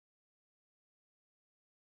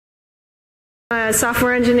a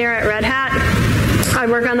software engineer at Red Hat. I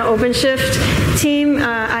work on the OpenShift team.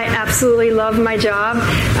 I absolutely love my job.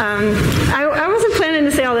 I wasn't planning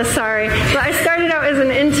to say all this, sorry, but I started out as an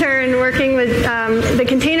intern working with the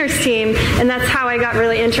containers team, and that's how I got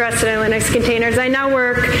really interested in Linux containers. I now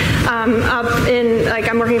work up in,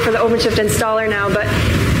 I'm working for the OpenShift installer now, but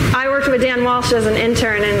I worked with Dan Walsh as an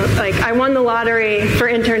intern, and I won the lottery for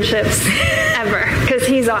internships ever, because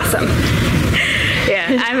he's awesome. Yeah,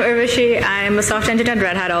 I'm Urvashi. I'm a software engineer at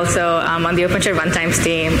Red Hat also. I'm on the OpenShift runtimes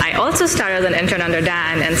team. I also started as an intern under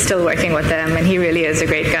Dan and still working with him, and he really is a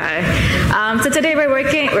great guy. So today we're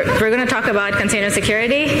going to talk about container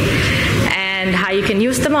security and how you can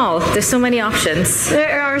use them all. There's so many options.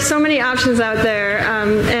 There are so many options out there,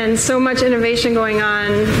 and so much innovation going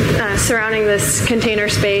on surrounding this container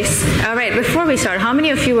space. All right, before we start, how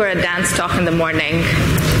many of you were at Dan's talk in the morning?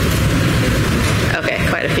 Okay,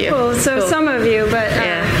 quite a few. Cool. So cool. Some of you, but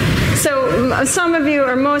so some of you,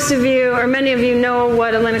 or most of you, or many of you know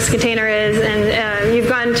what a Linux container is, and you've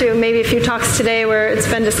gone to maybe a few talks today where it's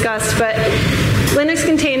been discussed, but Linux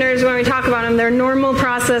containers, when we talk about them, they're normal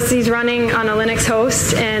processes running on a Linux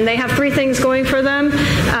host, and they have three things going for them.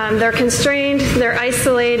 They're constrained, they're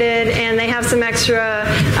isolated, and they have some extra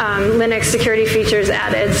Linux security features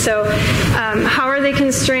added. So how are they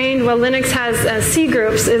constrained? Well, Linux has C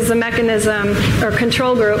groups is the mechanism, or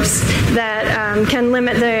control groups, that can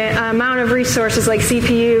limit the amount of resources like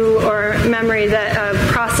CPU or memory that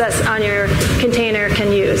a process on your container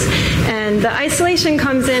can use. And the isolation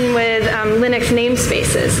comes in with Linux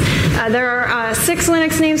namespaces. There are 6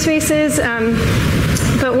 Linux namespaces,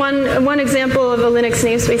 but one example of a Linux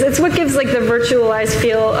namespace, it's what gives the virtualized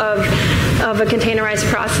feel of a containerized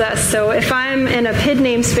process. So if I'm in a PID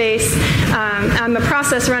namespace, I'm a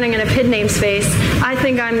process running in a PID namespace, I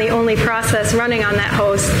think I'm the only process running on that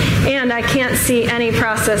host, and I can't see any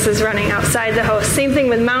processes running outside the host. Same thing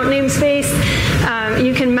with mount namespace.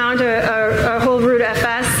 You can mount a whole root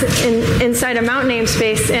FS inside a mount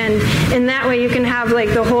namespace, and in that way you can have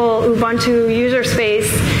the whole Ubuntu user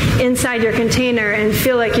space inside your container and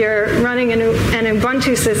feel like you're running an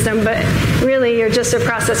Ubuntu system, but really you're just a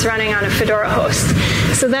process running on a Fedora host.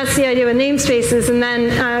 So that's the idea with namespaces. And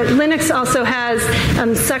then Linux also has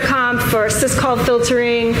seccomp for syscall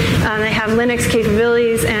filtering. They have Linux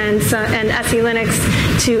capabilities and SE Linux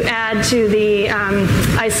to add to the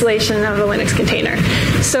isolation of a Linux container.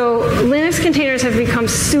 So Linux containers have become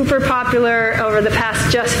super popular over the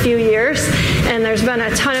past just few years, and there's been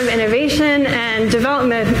a ton of innovation and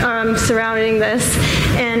development surrounding this,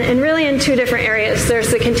 and really in 2 different areas.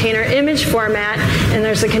 There's the container image format, and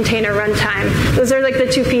there's the container runtime. Those are the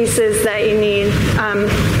 2 pieces that you need.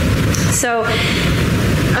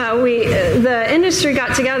 The industry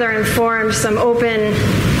got together and formed some open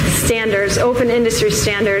standards, open industry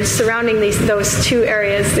standards surrounding those 2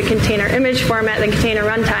 areas, the container image format, the container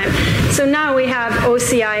runtime. So now we have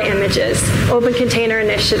OCI images, Open Container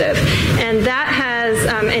Initiative, and that has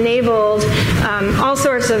enabled all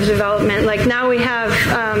sorts of development. Now we have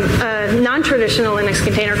a non-traditional Linux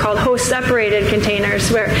container called host-separated containers,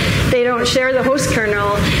 where they don't share the host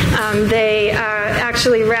kernel. They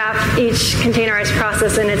actually wrap each containerized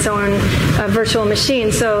process in its own virtual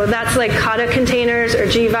machine. So that's like Kata containers or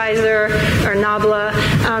gvisor or Nabla.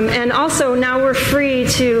 And also now we're free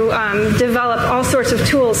to develop all sorts of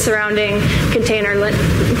tools surrounding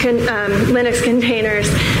Linux containers,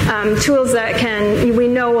 tools that we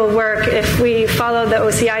know will work. If we follow the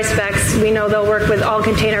OCI specs, we know they'll work with all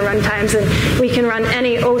container runtimes, and we can run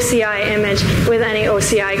any OCI image with any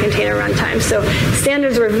OCI container runtime. So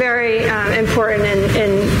standards were very important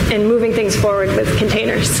in moving things forward with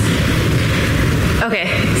containers. Okay,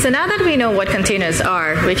 so now that we know what containers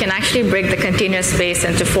are, we can actually break the container space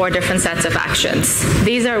into 4 different sets of actions.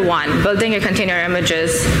 These are 1, building your container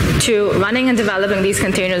images; 2, running and developing these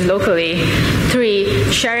containers locally;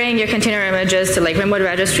 3, sharing your container images to remote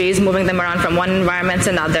registries, moving them around from one environment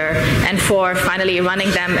to another; and 4, finally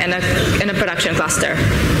running them in a production cluster.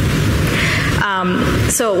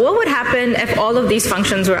 So what would happen if all of these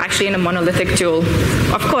functions were actually in a monolithic tool?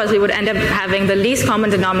 Of course, we would end up having the least common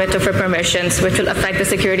denominator for permissions, which will affect the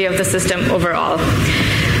security of the system overall.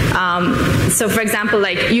 So for example,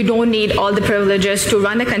 you don't need all the privileges to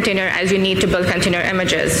run a container as you need to build container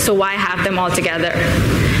images. So why have them all together?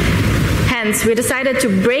 Hence, we decided to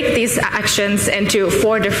break these actions into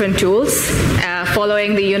 4 different tools,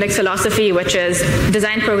 following the Unix philosophy, which is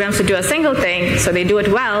design programs to do a single thing so they do it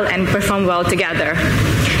well and perform well together.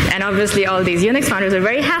 And obviously, all these Unix founders are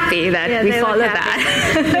very happy that we followed that.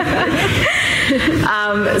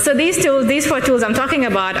 So these 4 tools I'm talking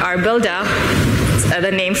about are buildah.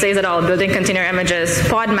 the name says it all, building container images,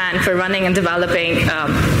 podman for running and developing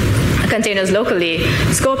containers locally,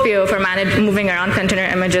 skopeo for moving around container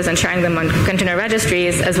images and sharing them on container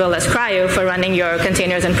registries, as well as cri-o for running your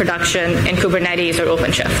containers in production in Kubernetes or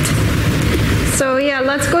OpenShift. So yeah,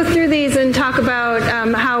 let's go through these and talk about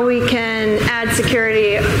how we can add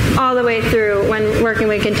security all the way through when working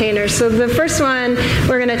with containers. So the first one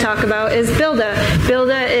we're going to talk about is buildah.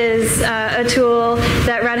 Buildah is a tool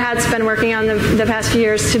that Red Hat's been working on the past few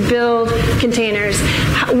years to build containers.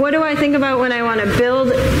 What do I think about when I want to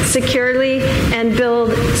build securely and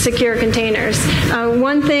build secure containers?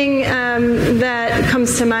 One thing that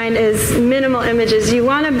comes to mind is minimal images. You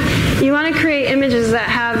want to create images that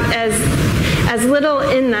have as little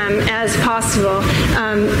in them as possible,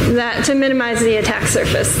 that to minimize the attack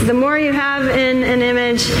surface. The more you have in an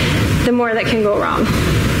image, the more that can go wrong.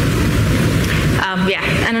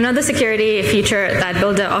 And another security feature that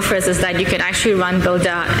buildah offers is that you can actually run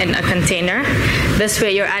buildah in a container. This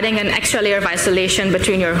way, you're adding an extra layer of isolation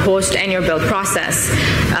between your host and your build process.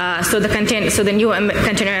 So the new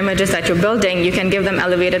container images that you're building, you can give them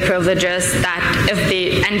elevated privileges that if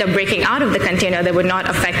they end up breaking out of the container, they would not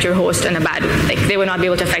affect your host in a bad way. Like, they would not be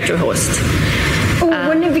able to affect your host. Oh,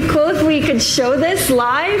 wouldn't it be cool if we could show this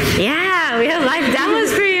live? Yeah, we have live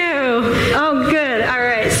demos for you. Oh, good. All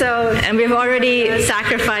right. And we've already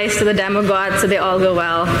sacrificed to the demo god, so they all go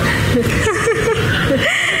well.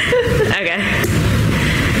 Okay.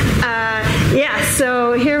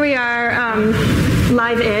 So here we are,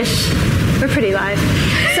 live-ish. We're pretty live.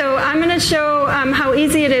 So I'm going to show how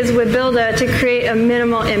easy it is with buildah to create a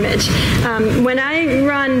minimal image. When I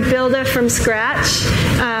run buildah from scratch,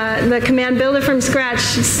 the command buildah from scratch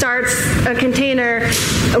starts a container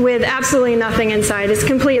with absolutely nothing inside. It's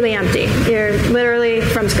completely empty. You're literally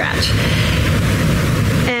from scratch.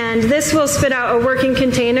 And this will spit out a working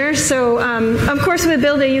container. So, of course, with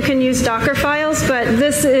buildah, you can use Docker files, but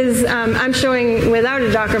this is, I'm showing without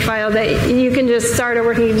a Docker file that you can just start a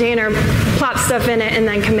working container, plop stuff in it, and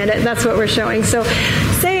then commit it. That's what we're showing. So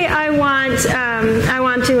say I want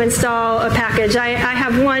to install a package. I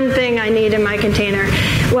have one thing I need in my container.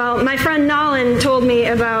 Well, my friend Nolan told me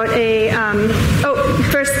about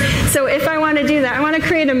so if I want to do that, I want to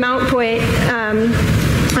create a mount point,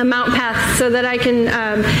 a mount path so that I can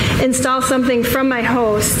install something from my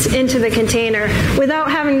host into the container without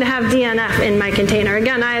having to have DNF in my container.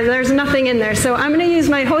 Again, there's nothing in there. So I'm going to use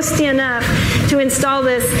my host DNF to install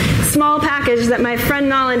this small package that my friend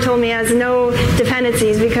Nolan told me has no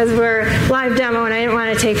dependencies because we're live demo and I didn't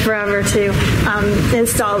want to take forever to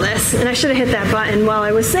install this. And I should have hit that button while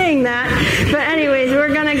I was saying that. But anyways,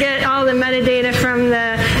 we're going to get all the metadata from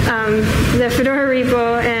the Fedora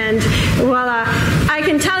repo, and voila. I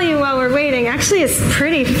can tell you while we're waiting, actually it's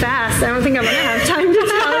pretty fast. I don't think I'm going to have time to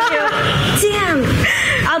tell you. Damn.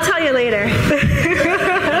 I'll tell you later.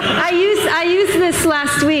 I used this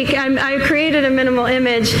last week. I created a minimal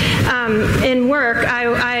image in work.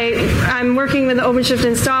 I'm working with the OpenShift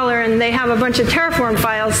installer, and they have a bunch of Terraform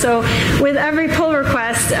files. So with every pull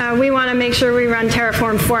request, we want to make sure we run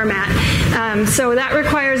Terraform format. So that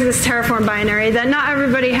requires this Terraform binary that not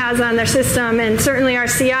everybody has on their system, and certainly our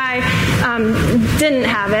CI didn't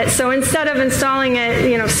have it. So instead of installing it,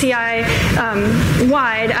 CI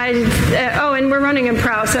wide, and we're running in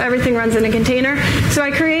Prow, so everything runs in a container. So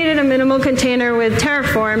I created a minimal container with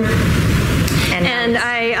Terraform. And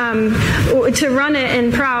to run it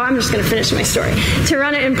in Prow, I'm just going to finish my story. To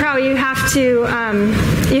run it in Prow, you have to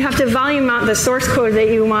volume mount the source code that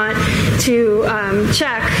you want to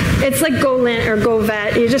check. It's like golint or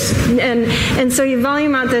govet. And so you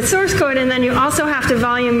volume mount the source code, and then you also have to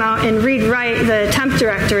volume mount and read write the temp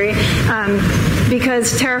directory.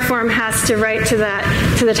 Because Terraform has to write to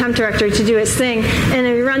the temp directory to do its thing. And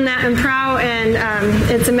then we run that in Prow, and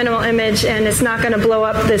it's a minimal image, and it's not going to blow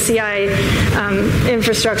up the CI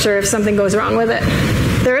infrastructure if something goes wrong with it.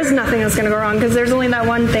 There is nothing that's going to go wrong because there's only that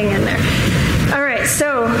one thing in there. All right,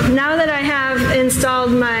 so now that I have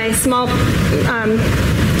installed my small...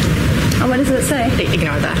 what does it say?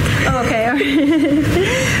 Ignore that. Oh,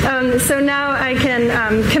 okay. So now I can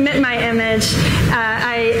commit my image.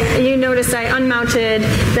 You notice I unmounted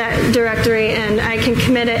that directory, and I can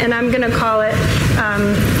commit it, and I'm going to call it,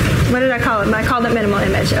 what did I call it? I called it minimal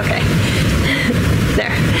image. Okay.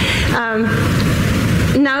 There.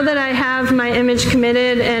 Now that I have my image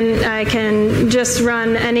committed, and I can just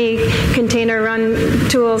run any container run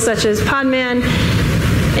tool such as Podman,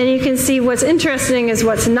 and you can see what's interesting is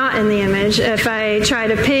what's not in the image. If I try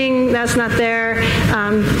to ping, that's not there.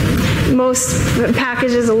 most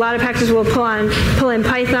packages, a lot of packages will pull in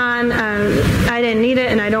Python. I didn't need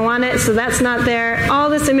it and I don't want it, so that's not there. All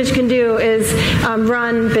this image can do is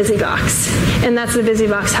run BusyBox, and that's the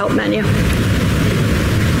BusyBox help menu.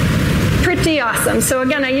 Pretty awesome. So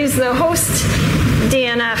again, I use the host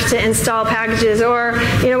DNF to install packages, or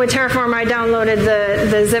with Terraform I downloaded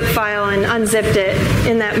the zip file and unzipped it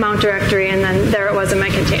in that mount directory, and then there it was in my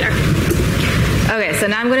container. Okay, so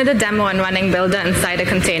now I'm going to do a demo on running buildah inside a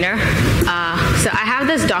container. So I have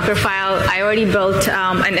this Docker file. I already built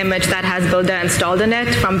an image that has buildah installed in it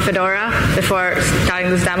from Fedora before starting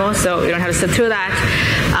this demo, so you don't have to sit through that.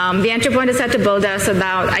 The entry point is set to buildah, so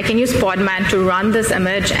that I can use podman to run this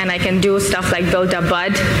image, and I can do stuff like buildah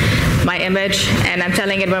bud my image, and I'm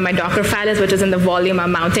telling it where my Docker file is, which is in the volume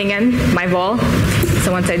I'm mounting in, my vol.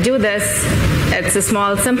 So once I do this, it's a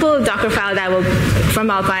small, simple Docker file that will, from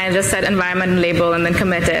Alpine, just set environment label and then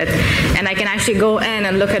commit it. And I can actually go in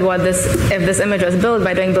and look at if this image was built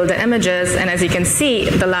by doing buildah images. And as you can see,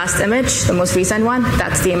 the last image, the most recent one,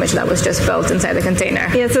 that's the image that was just built inside the container.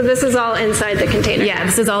 Yeah, so this is all inside the container. Yeah,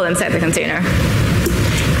 this is all inside the container.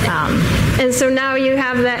 And so now you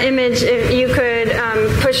have that image. You could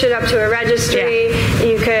push it up to a registry.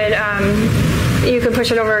 Yeah. You could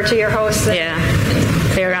push it over to your host. Yeah.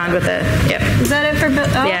 Play around with it. Yep. Is that it for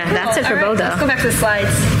buildah? Yeah, cool. That's it for buildah. Let's go back to the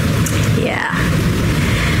slides. Yeah.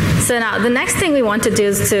 So now the next thing we want to do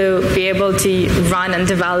is to be able to run and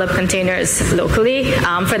develop containers locally.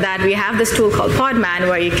 For that, we have this tool called Podman,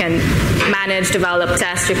 where you can manage, develop,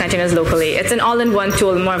 test your containers locally. It's an all-in-one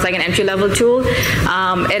tool, more of like an entry-level tool.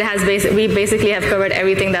 We basically have covered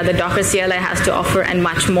everything that the Docker CLI has to offer and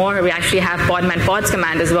much more. We actually have podman pods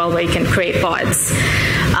command as well, where you can create pods.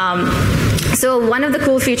 So one of the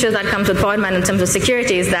cool features that comes with Podman in terms of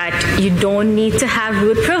security is that you don't need to have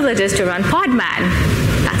root privileges to run Podman.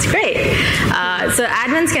 That's great. So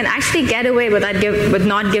admins can actually get away with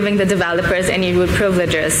not giving the developers any root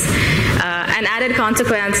privileges. An added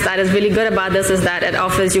consequence that is really good about this is that it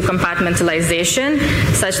offers you compartmentalization,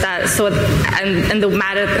 such that in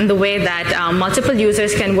the way that multiple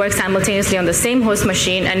users can work simultaneously on the same host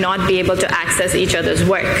machine and not be able to access each other's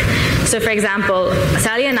work. So, for example,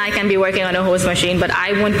 Sally and I can be working on a host machine, but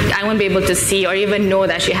I won't be able to see or even know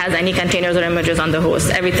that she has any containers or images on the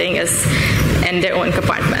host. Everything is in their own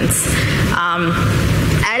compartments.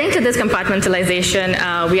 Adding to this compartmentalization,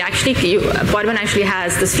 Podman actually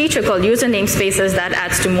has this feature called user namespaces that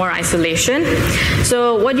adds to more isolation.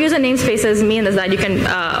 So what user namespaces mean is that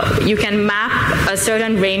you can map a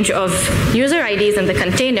certain range of user IDs in the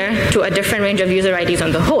container to a different range of user IDs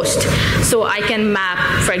on the host. So I can map,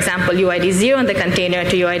 for example, UID 0 in the container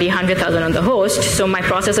to UID 100,000 on the host. So my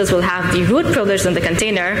processes will have the root privilege in the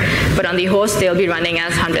container, but on the host they'll be running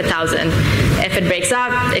as 100,000. If it breaks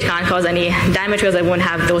up, it can't cause any damage because I won't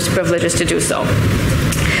have those privileges to do so.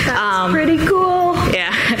 That's pretty cool.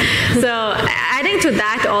 Yeah. So adding to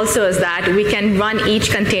that also is that we can run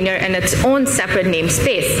each container in its own separate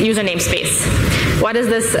namespace, user namespace. What is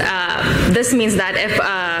this? This means that if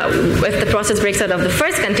the process breaks out of the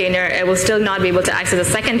first container, it will still not be able to access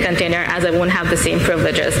the second container, as it won't have the same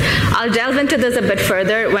privileges. I'll delve into this a bit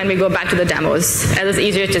further when we go back to the demos, as it's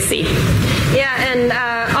easier to see. Yeah, and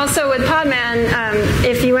also with Podman,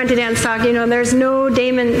 if you went to Dan's talk, there's no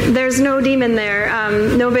daemon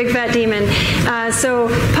there, no big fat daemon. So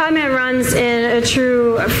Podman runs in a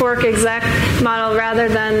true fork exec model rather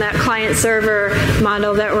than that client server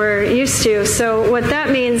model that we're used to. So what that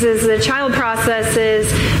means is the child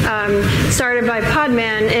processes started by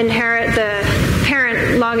Podman inherit the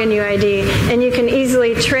parent login UID, and you can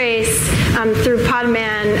easily trace through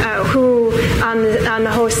Podman who on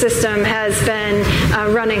the host system has been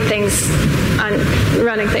running things.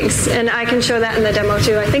 And I can show that in the demo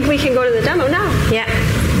too. I think we can go to the demo now. Yeah.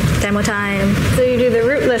 Demo time. So you do the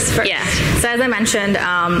root list first. Yeah. So as I mentioned,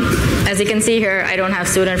 as you can see here, I don't have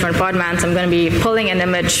student from Podman, so I'm going to be pulling an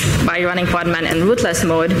image by running Podman in rootless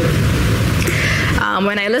mode.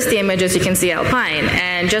 When I list the images, you can see Alpine.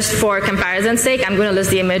 And just for comparison's sake, I'm going to list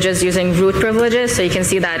the images using root privileges. So you can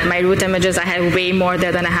see that my root images, I have way more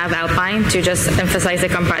there than I have Alpine, to just emphasize the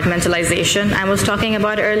compartmentalization I was talking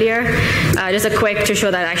about earlier. Just a quick to show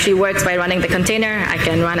that it actually works by running the container. I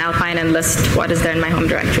can run Alpine and list what is there in my home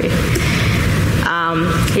directory.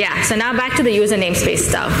 So now back to the user namespace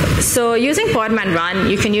stuff. So using Podman run,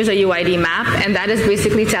 you can use a UID map, and that is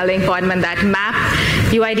basically telling Podman that map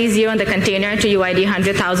UID 0 in the container to UID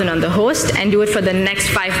 100,000 on the host, and do it for the next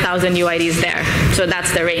 5,000 UIDs there. So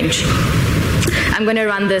that's the range. I'm going to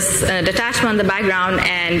run this detachment on the background,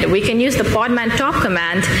 and we can use the podman top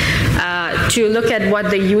command to look at what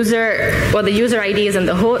the user ID is in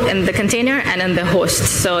the container and in the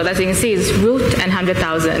host. So as you can see, is root and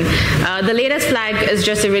 100,000. The latest flag is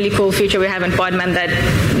just a really cool feature we have in Podman that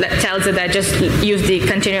tells it that just use the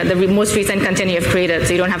container, the most recent container you've created,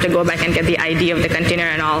 so you don't have to go back and get the ID of the container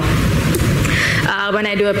and all. When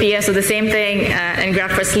I do a PS of the same thing and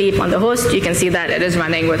grab for sleep on the host, you can see that it is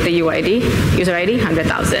running with the user ID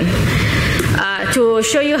 100,000. To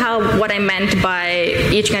show you what I meant by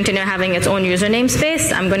each container having its own user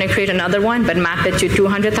namespace, I'm going to create another one, but map it to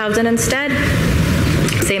 200,000 instead.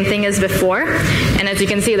 Same thing as before. And as you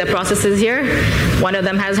can see, the processes here, one of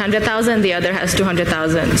them has 100,000, the other has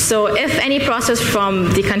 200,000. So if any process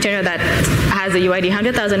from the container that has a UID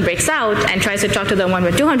 100,000 breaks out and tries to talk to the one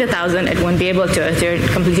with 200,000, it won't be able to. They're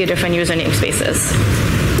completely different user namespaces.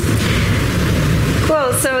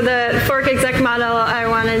 Cool. So the fork exec model I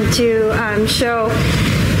wanted to show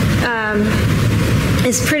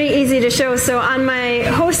is pretty easy to show. So on my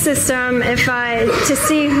host system, to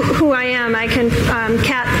see who I am, I can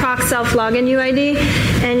cat proc self login UID,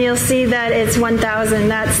 and you'll see that it's 1,000.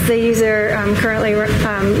 That's the user currently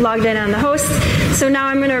logged in on the host. So now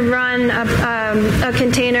I'm going to run a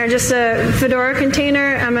container, just a Fedora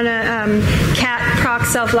container. I'm going to cat proc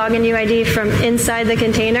self login UID from inside the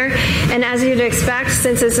container. And as you'd expect,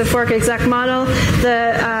 since it's a fork exec model,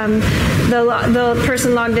 the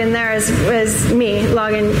person logged in there is me,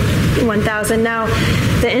 login 1,000. Now,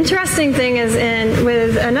 the interesting thing is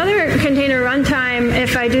with another container runtime,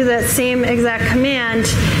 if I do that same exact command,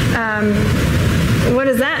 what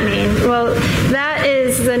does that mean? Well, that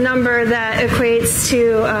is the number that equates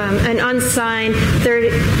to an unsigned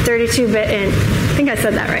 32-bit int. I think I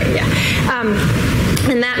said that right, yeah.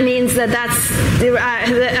 And that means that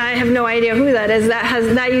I have no idea who that is.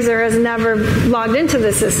 That user has never logged into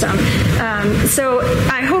the system. So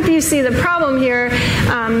I hope you see the problem here.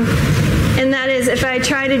 And that is, if I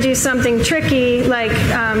try to do something tricky, like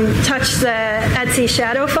touch the etc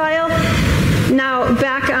shadow file, now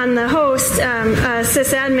back on the host, a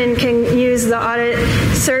sysadmin can use the audit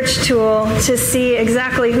search tool to see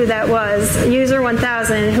exactly who that was. User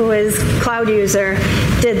 1000, who is cloud user,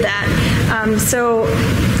 did that. So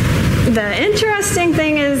the interesting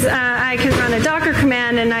thing is I can run a Docker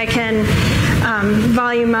command, and I can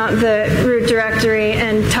volume out the root directory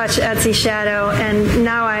and touch etc shadow, and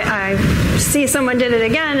now I see someone did it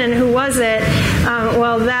again, and who was it?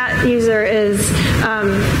 Well, that user is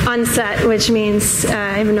unset, which means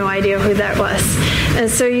I have no idea who that was. And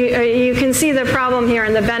so you can see the problem here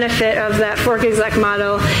and the benefit of that fork exec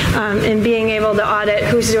model in being able to audit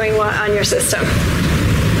who's doing what on your system.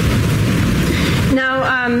 Now,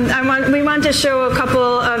 we want to show a couple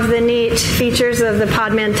of the neat features of the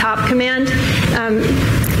podman top command.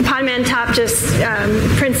 Podman top just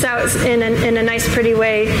prints out in a nice, pretty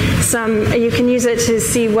way. You can use it to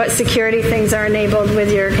see what security things are enabled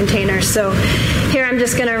with your containers. So here I'm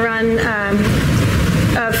just going to run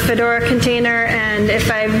a Fedora container, and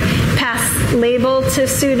if I pass label to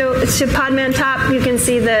podman top, you can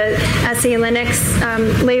see the SE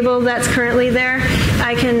Linux label that's currently there.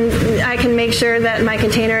 I can make sure that my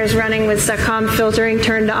container is running with SecComp filtering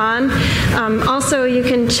turned on. Also, you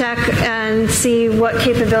can check and see what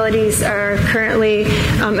capabilities are currently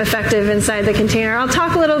effective inside the container. I'll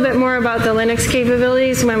talk a little bit more about the Linux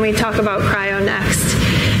capabilities when we talk about cri-o next.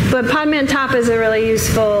 But podman top is a really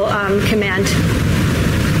useful command.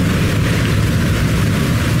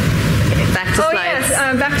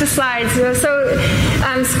 Back to slides. So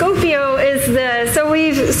skopeo is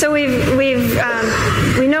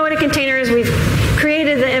we know what a container is. We've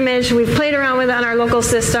created the image. We've played around with it on our local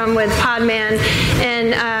system with Podman,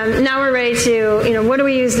 and now we're ready to, what do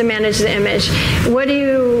we use to manage the image? When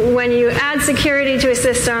you add security to a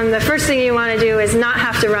system, the first thing you want to do is not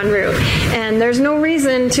have to run root. And there's no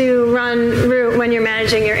reason to run root when you're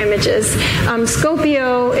managing your images.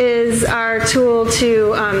 Skopeo is our tool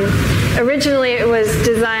to, originally it was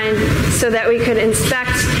designed so that we could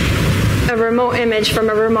inspect a remote image from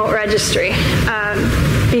a remote registry.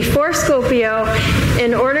 Before Skopeo,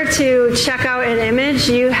 in order to check out an image,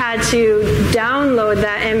 you had to download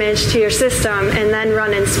that image to your system and then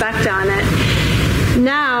run inspect on it.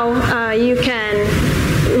 Now you can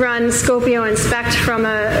run Skopeo inspect from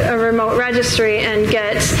a remote registry and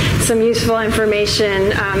get some useful information,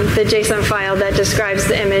 the JSON file that describes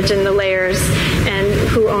the image and the layers and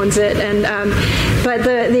who owns it. And but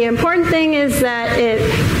the important thing is that it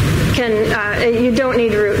can you don't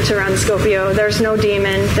need root to run skopeo. There's no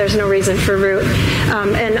daemon. There's no reason for root.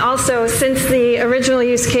 And also, since the original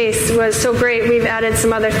use case was so great, we've added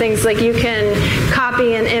some other things, like you can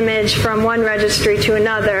copy an image from one registry to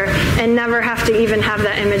another and never have to even have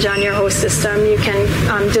that image on your host system. You can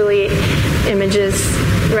delete images,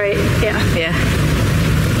 right? Yeah.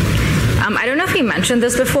 I don't know if we mentioned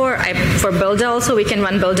this before. For buildah also, we can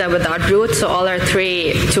run buildah without root. So all our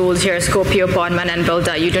 3 tools here, skopeo, podman, and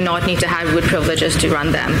buildah, you do not need to have root privileges to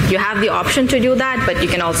run them. You have the option to do that, but you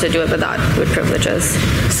can also do it without root privileges.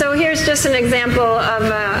 So here's just an example of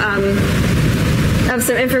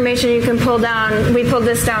some information you can pull down. We pulled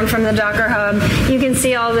this down from the Docker Hub. You can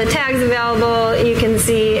see all the tags available. You can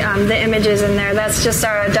see the images in there. That's just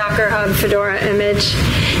our Docker Hub Fedora image.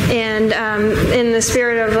 And in the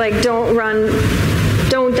spirit of like, don't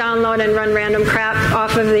download and run random crap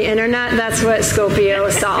off of the internet, that's what skopeo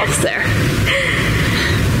solves there.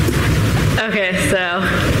 Okay, so.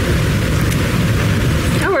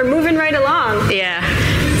 Oh, we're moving right along. Yeah.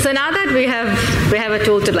 So now that we have a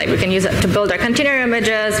tool to, like, we can use it to build our container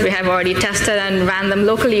images. We have already tested and ran them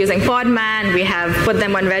locally using podman. We have put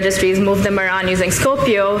them on registries, moved them around using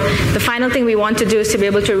skopeo. The final thing we want to do is to be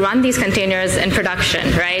able to run these containers in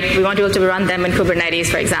production, right? We want to be able to run them in Kubernetes,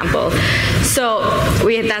 for example. So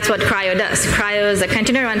that's what cri-o does. Cri-o is a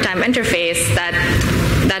container runtime interface that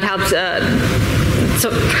helps.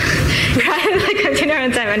 cri-o is a container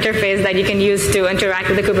runtime interface that you can use to interact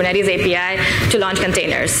with the Kubernetes API to launch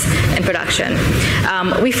containers in production.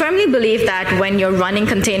 We firmly believe that when you're running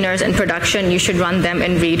containers in production, you should run them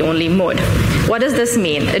in read-only mode. What does this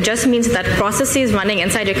mean? It just means that processes running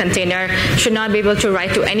inside your container should not be able to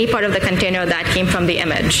write to any part of the container that came from the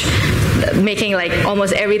image, making like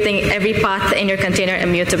almost every path in your container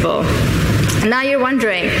immutable. Now you're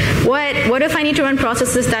wondering, what if I need to run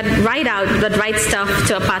processes that write stuff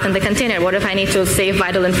to a path in the container? What if I need to save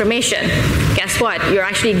vital information? Guess what? You're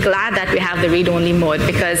actually glad that we have the read-only mode,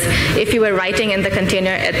 because if you were writing in the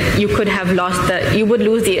container, you would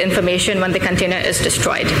lose the information when the container is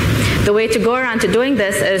destroyed. The way to go around to doing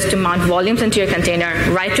this is to mount volumes into your container,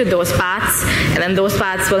 write to those paths, and then those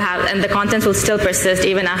paths and the contents will still persist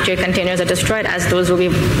even after your containers are destroyed, as those will be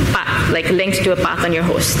linked to a path on your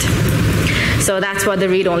host. So that's what the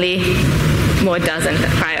read-only mode does in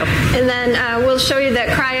cri-o. And then we'll show you that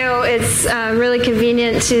cri-o, it's really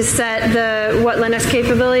convenient to set what Linux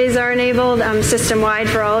capabilities are enabled system-wide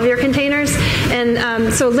for all of your containers.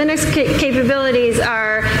 And so Linux capabilities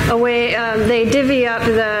are a way, they divvy up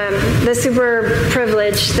the super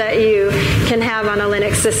privilege that you can have on a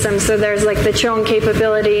Linux system. So there's like the chown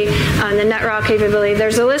capability, the netraw capability.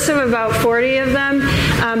 There's a list of about 40 of them,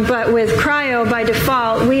 but with cri-o, by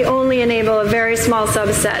default, we only enable a very small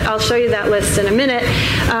subset. I'll show you that list in a minute.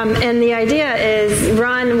 And the idea is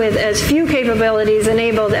run with as few capabilities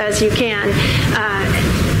enabled as you can,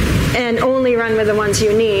 and only run with the ones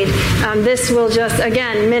you need. This will just,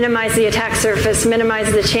 again, minimize the attack surface,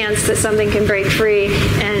 minimize the chance that something can break free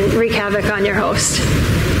and wreak havoc on your host.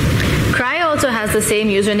 Cri-o also has the same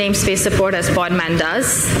user namespace support as podman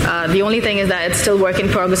does. The only thing is that it's still work in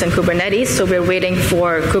progress in Kubernetes, so we're waiting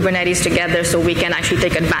for Kubernetes together so we can actually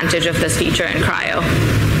take advantage of this feature in cri-o.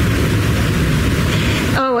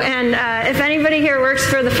 Oh, and if anybody here works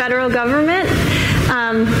for the federal government,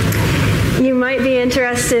 you might be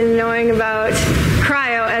interested in knowing about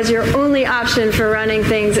cri-o as your only option for running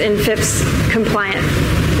things in FIPS compliant.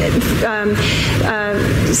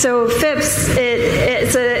 So FIPS,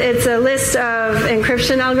 it's a list of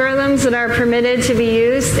encryption algorithms that are permitted to be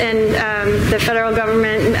used, and the federal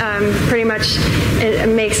government pretty much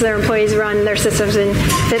makes their employees run their systems in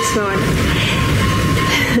FIPS mode.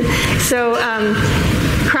 So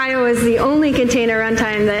cri-o is the only container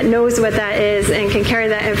runtime that knows what that is and can carry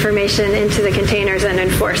that information into the containers and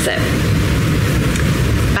enforce it.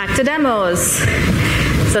 Back to demos.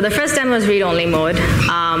 So the first demo is read-only mode. We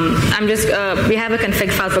have a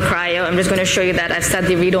config file for cri-o. I'm just going to show you that I've set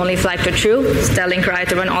the read-only flag to true. It's telling cri-o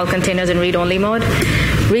to run all containers in read-only mode.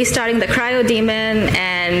 Restarting the cri-o daemon,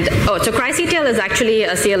 and so cri-ctl is actually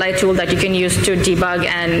a CLI tool that you can use to debug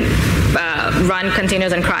and run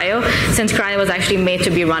containers in cri-o, since cri-o was actually made to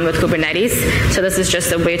be run with Kubernetes. So this is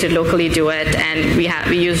just a way to locally do it, and we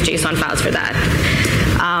use JSON files for that.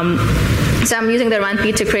 So I'm using the runp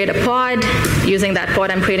to create a pod. Using that pod,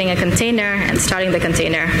 I'm creating a container and starting the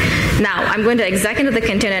container. Now, I'm going to exec into the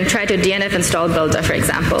container and try to DNF install buildah, for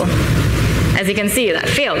example. As you can see, that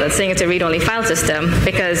failed. It's saying it's a read-only file system,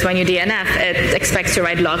 because when you DNF, it expects to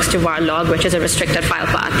write logs to var log, which is a restricted file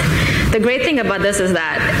path. The great thing about this is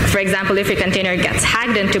that, for example, if your container gets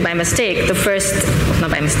hacked into by mistake,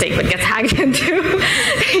 not by mistake, but gets hacked into,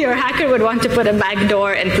 your hacker would want to put a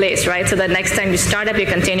backdoor in place, right? So that next time you start up your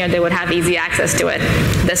container, they would have easy access to it.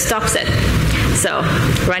 This stops it. So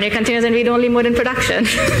run your containers in read-only mode in production.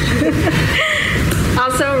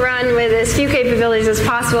 Also run with as few capabilities as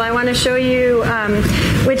possible. I want to show you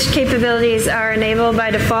which capabilities are enabled by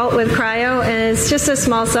default with cri-o, and it's just a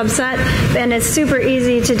small subset, and it's super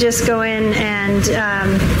easy to just go in and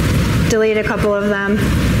delete a couple of them.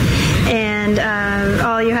 And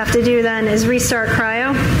all you have to do then is restart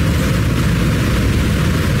cri-o.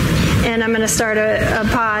 And I'm going to start a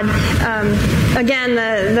pod. Again,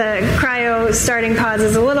 the cri-o starting pods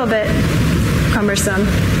is a little bit cumbersome.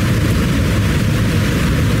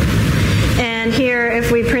 And here,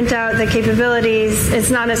 if we print out the capabilities, it's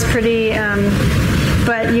not as pretty,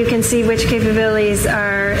 but you can see which capabilities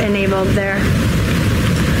are enabled there.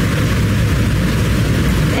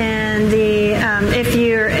 And if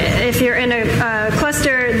you're in a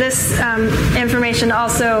cluster, this information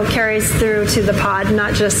also carries through to the pod,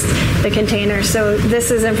 not just the container. So this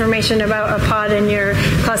is information about a pod in your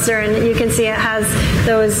cluster, and you can see it has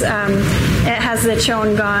those. It has the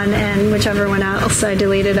chown gone and whichever one else I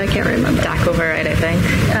deleted, I can't remember. DAC override, I think.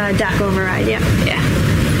 DAC override, yeah. Yeah.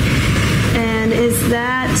 And is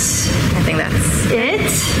that? I think that's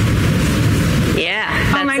it. Yeah.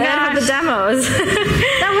 That's my gosh. the demos.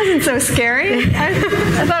 That wasn't so scary. I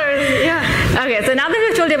thought it was, yeah. Okay, so now that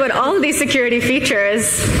we've told you about all these security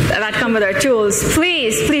features that come with our tools,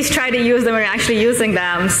 please try to use them when you're actually using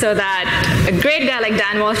them so that a great guy like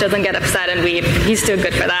Dan Walsh doesn't get upset and weep. He's too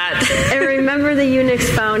good for that. And remember the Unix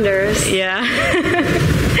founders. Yeah.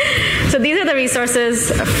 So these are the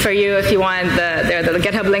resources for you if you want the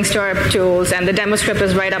GitHub links to our tools, and the demo script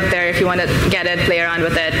is right up there if you want to get it, play around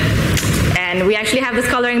with it. And we actually have this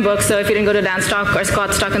coloring book, so if you didn't go to Dan's talk or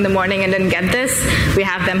Scott's talk in the morning and didn't get this, we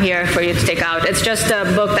have them here for you to take out. It's just a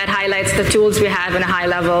book that highlights the tools we have in a high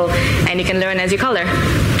level, and you can learn as you color.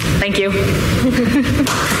 Thank you.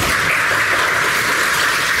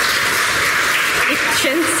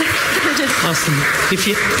 Awesome. If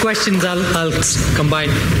you have questions, I'll combine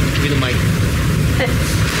with the mic.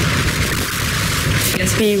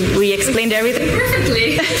 Yes, we explained everything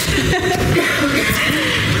perfectly.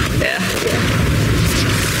 Yeah.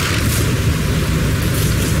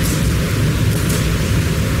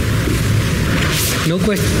 No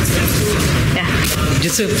questions? Yeah.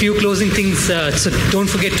 Just a few closing things. So don't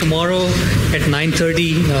forget tomorrow at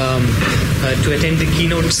 9:30 to attend the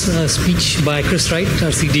keynote speech by Chris Wright,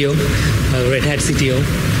 our CTO, Red Hat CTO.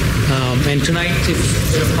 And tonight,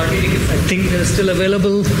 if there are party tickets, I think they're still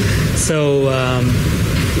available. So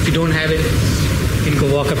if you don't have it, you can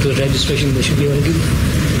go walk up to the registration. They should be able to give it.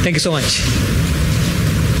 Thank you so much.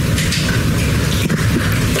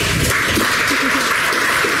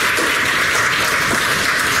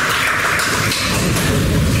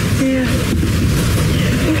 Yeah. I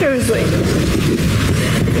think it was like